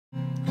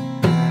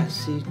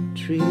see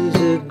trees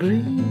of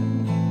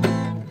green,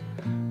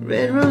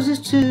 red roses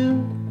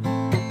too.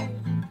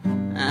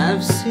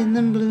 I've seen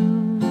them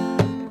bloom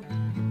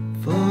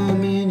for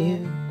me and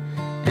you,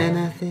 and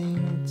I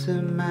think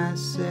to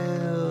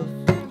myself,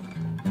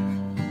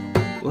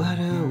 what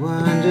a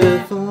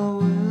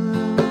wonderful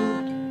world.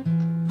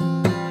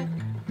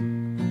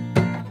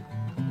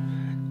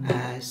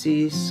 I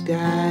see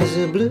skies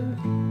are blue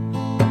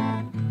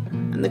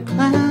and the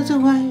clouds are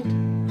white,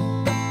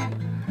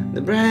 the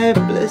bright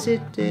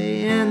blessed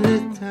day and the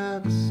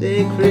dark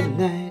sacred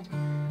night,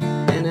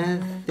 and I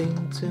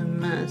think to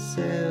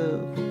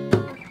myself,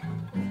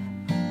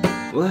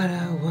 what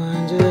a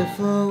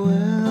wonderful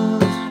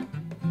world.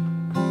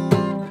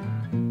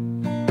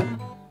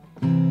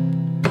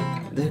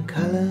 The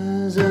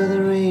colors of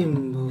the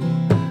rainbow,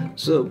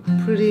 so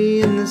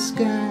pretty in the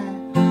sky,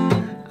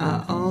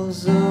 are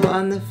also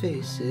on the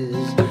faces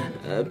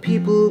of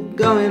people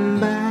going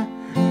by.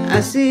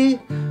 I see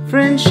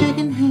friends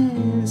shaking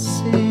hands,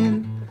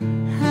 saying,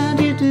 how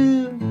do you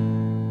do?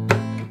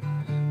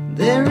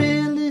 They're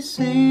really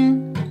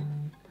saying,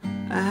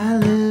 I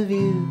love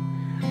you.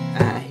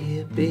 I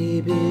hear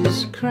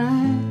babies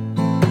cry,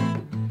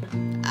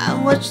 I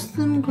watch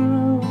them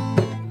grow.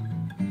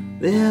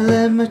 They'll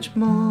learn much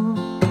more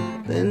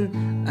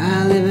than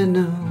I'll ever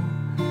know,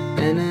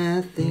 and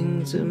I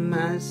think to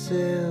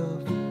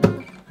myself,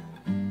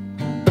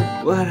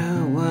 what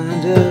a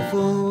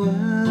wonderful world.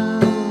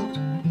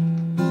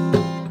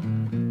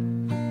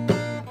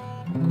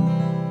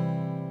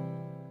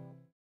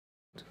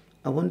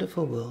 A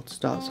Wonderful World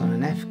starts on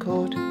an F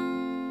chord,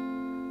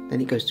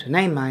 then it goes to an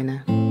A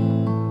minor,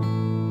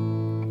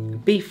 a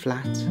B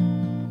flat,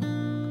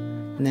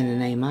 and then an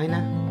A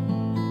minor,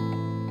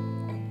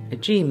 a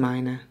G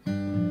minor,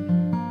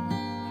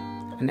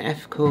 an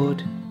F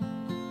chord,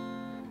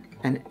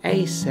 an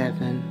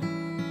A7,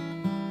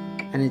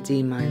 and a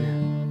D minor.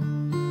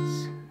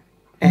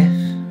 F,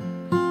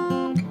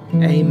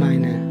 A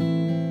minor,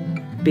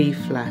 B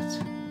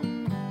flat,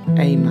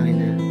 A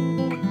minor,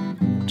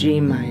 G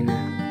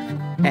minor,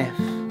 F,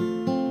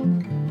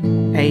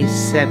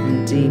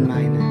 A7, D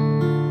minor.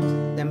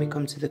 Then we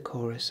come to the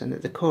chorus, and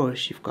at the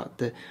chorus you've got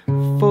the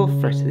 4th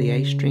fret of the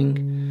A string,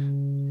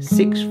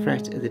 6th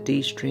fret of the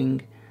D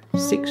string,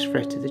 6th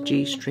fret of the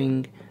G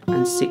string,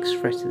 and 6th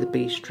fret of the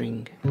B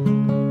string.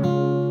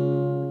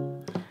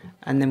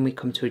 And then we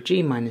come to a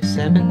G minor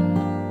 7,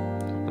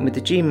 and with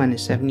the G minor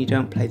 7 you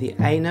don't play the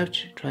A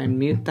note, try and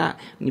mute that,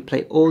 and you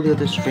play all the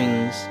other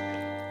strings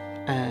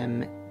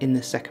in the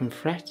 2nd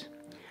fret,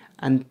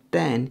 and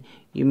then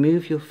you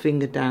move your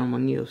finger down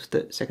on your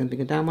 2nd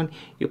finger down one.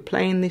 You're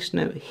playing this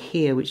note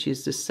here, which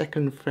is the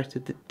 2nd fret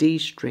of the D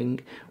string,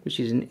 which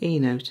is an E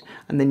note,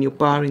 and then you're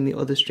barring the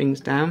other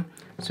strings down.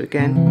 So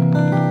again,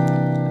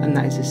 and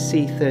that is a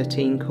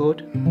C13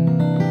 chord.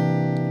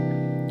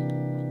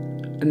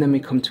 And then we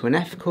come to an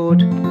F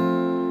chord,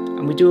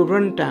 and we do a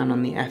rundown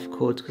on the F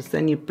chords, because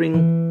then you bring,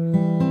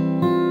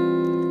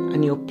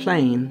 and you're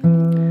playing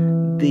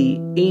the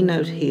E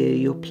note here,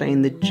 you're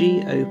playing the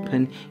G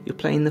open, you're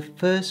playing the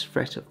 1st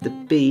fret of the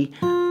B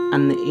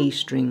and the E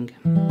string.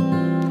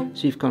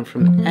 So you've gone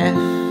from F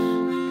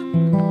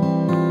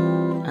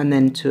and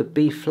then to a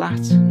B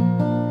flat,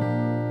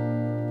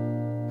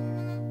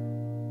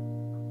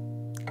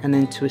 and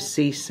then to a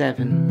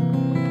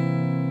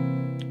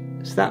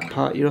C7. So that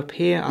part, you're up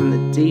here on the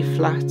D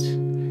flat,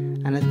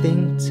 and I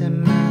think to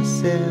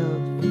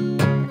myself,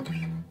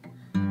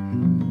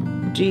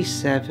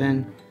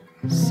 G7,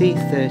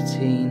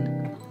 C13,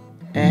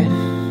 F,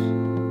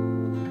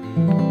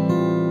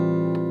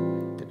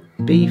 the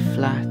B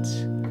flat,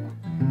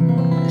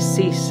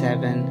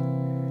 C7.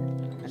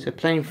 So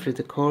playing through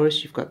the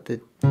chorus, you've got the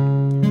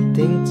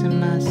thing to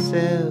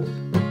myself,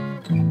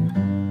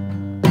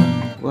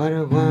 what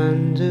a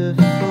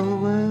wonderful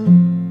world.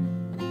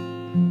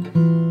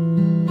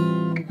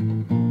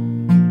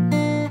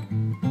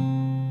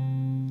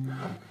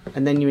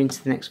 And then you're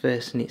into the next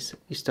verse, and it's,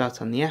 you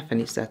start on the F, and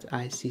it's that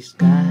I see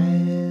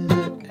skies,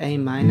 A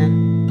minor,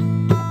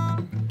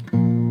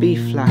 B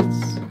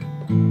flats,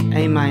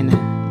 A minor,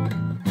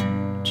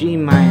 G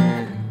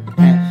minor,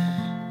 F,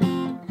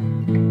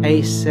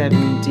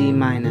 A7, D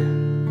minor.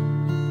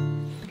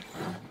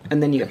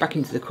 And then you get back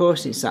into the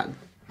chorus, and it's that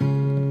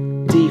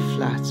D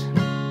flat,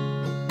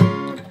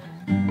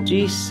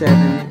 G7,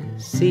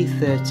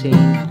 C13,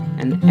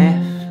 and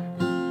F.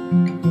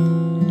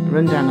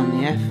 Run down on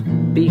the F,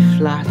 B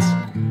flat,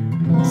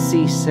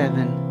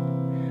 C7,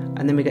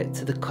 and then we get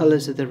to the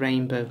colours of the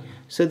rainbow.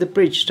 So the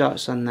bridge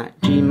starts on that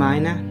G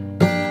minor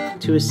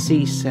to a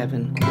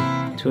C7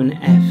 to an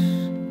F,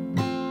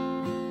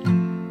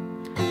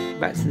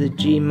 back to the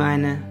G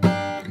minor,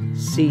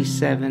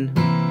 C7,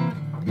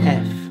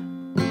 F,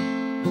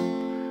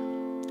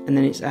 and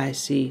then it's I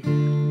see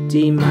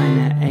D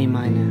minor, A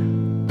minor,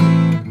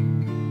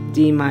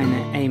 D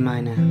minor, A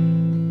minor,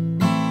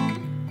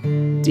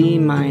 D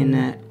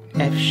minor,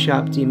 F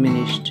sharp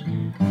diminished,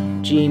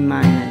 G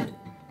minor,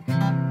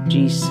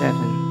 G7.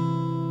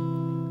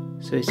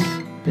 So it's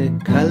the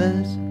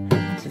colours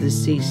to the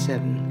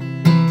C7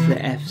 to the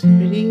F,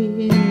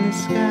 pretty in the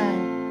sky.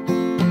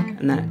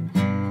 And that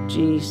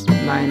G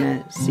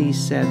minor,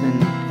 C7,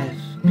 F,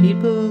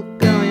 people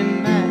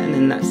going by. And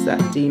then that's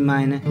that D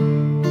minor,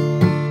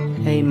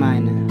 A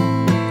minor.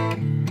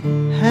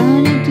 How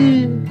do you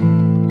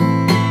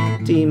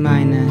do? D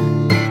minor,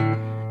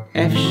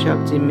 F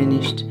sharp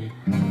diminished,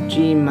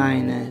 G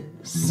minor,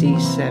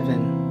 C7.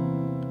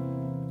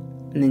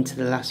 And into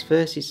the last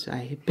verse you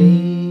say,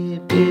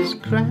 babies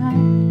cry,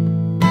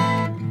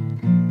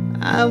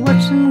 I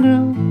watch them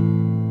grow,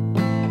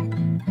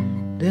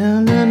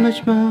 they'll learn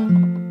much more.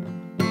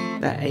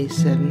 That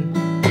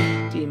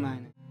A7, D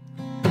minor.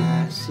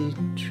 I see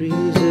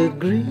trees of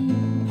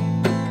green,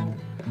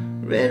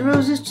 red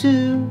roses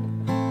too,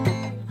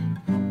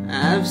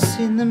 I've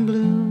seen them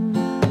bloom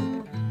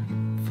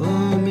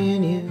for me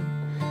and you.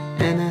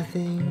 And I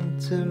think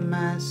to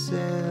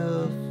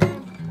myself,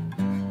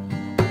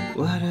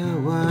 what a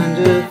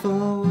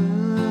wonderful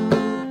world.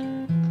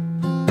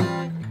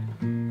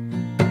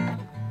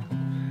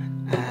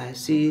 I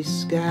see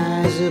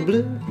skies are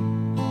blue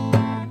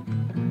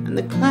and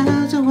the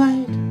clouds are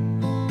white,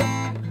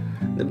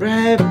 the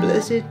bright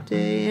blessed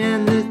day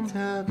and the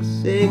dark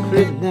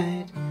sacred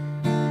night.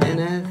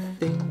 And I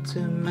think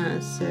to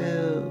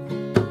myself,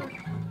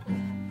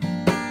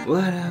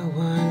 what a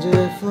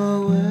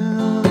wonderful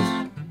world.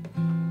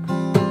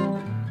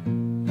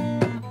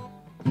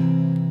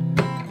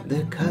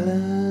 The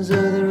colors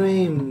of the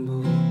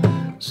rainbow,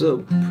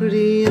 so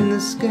pretty in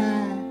the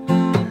sky,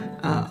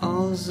 are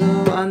also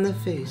on the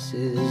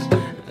faces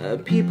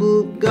of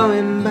people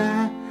going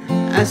by.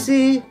 I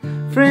see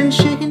friends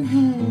shaking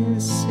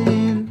hands,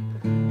 saying,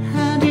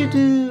 how do you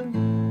do?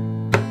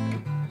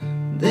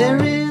 They're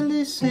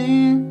really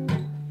saying,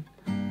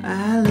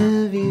 I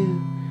love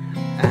you.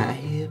 I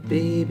hear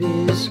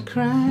babies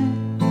cry,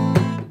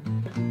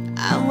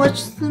 I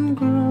watch them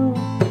grow,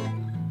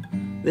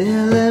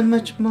 they'll learn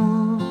much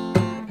more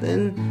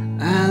than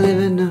I'll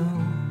ever know.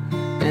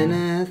 And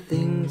I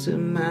think to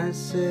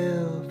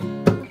myself,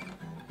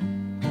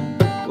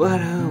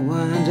 what a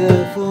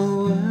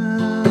wonderful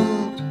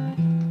world.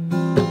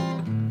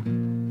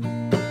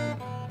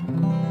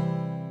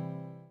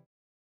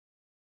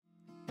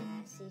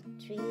 I see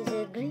trees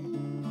are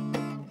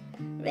green,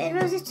 red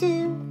roses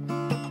too,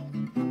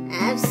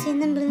 I've seen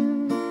them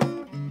bloom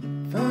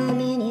for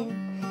me and you.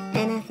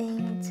 And I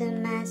think to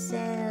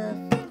myself,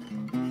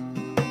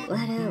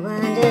 what a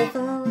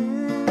wonderful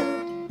world.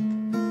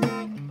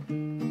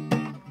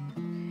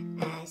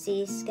 I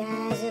see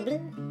skies are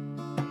blue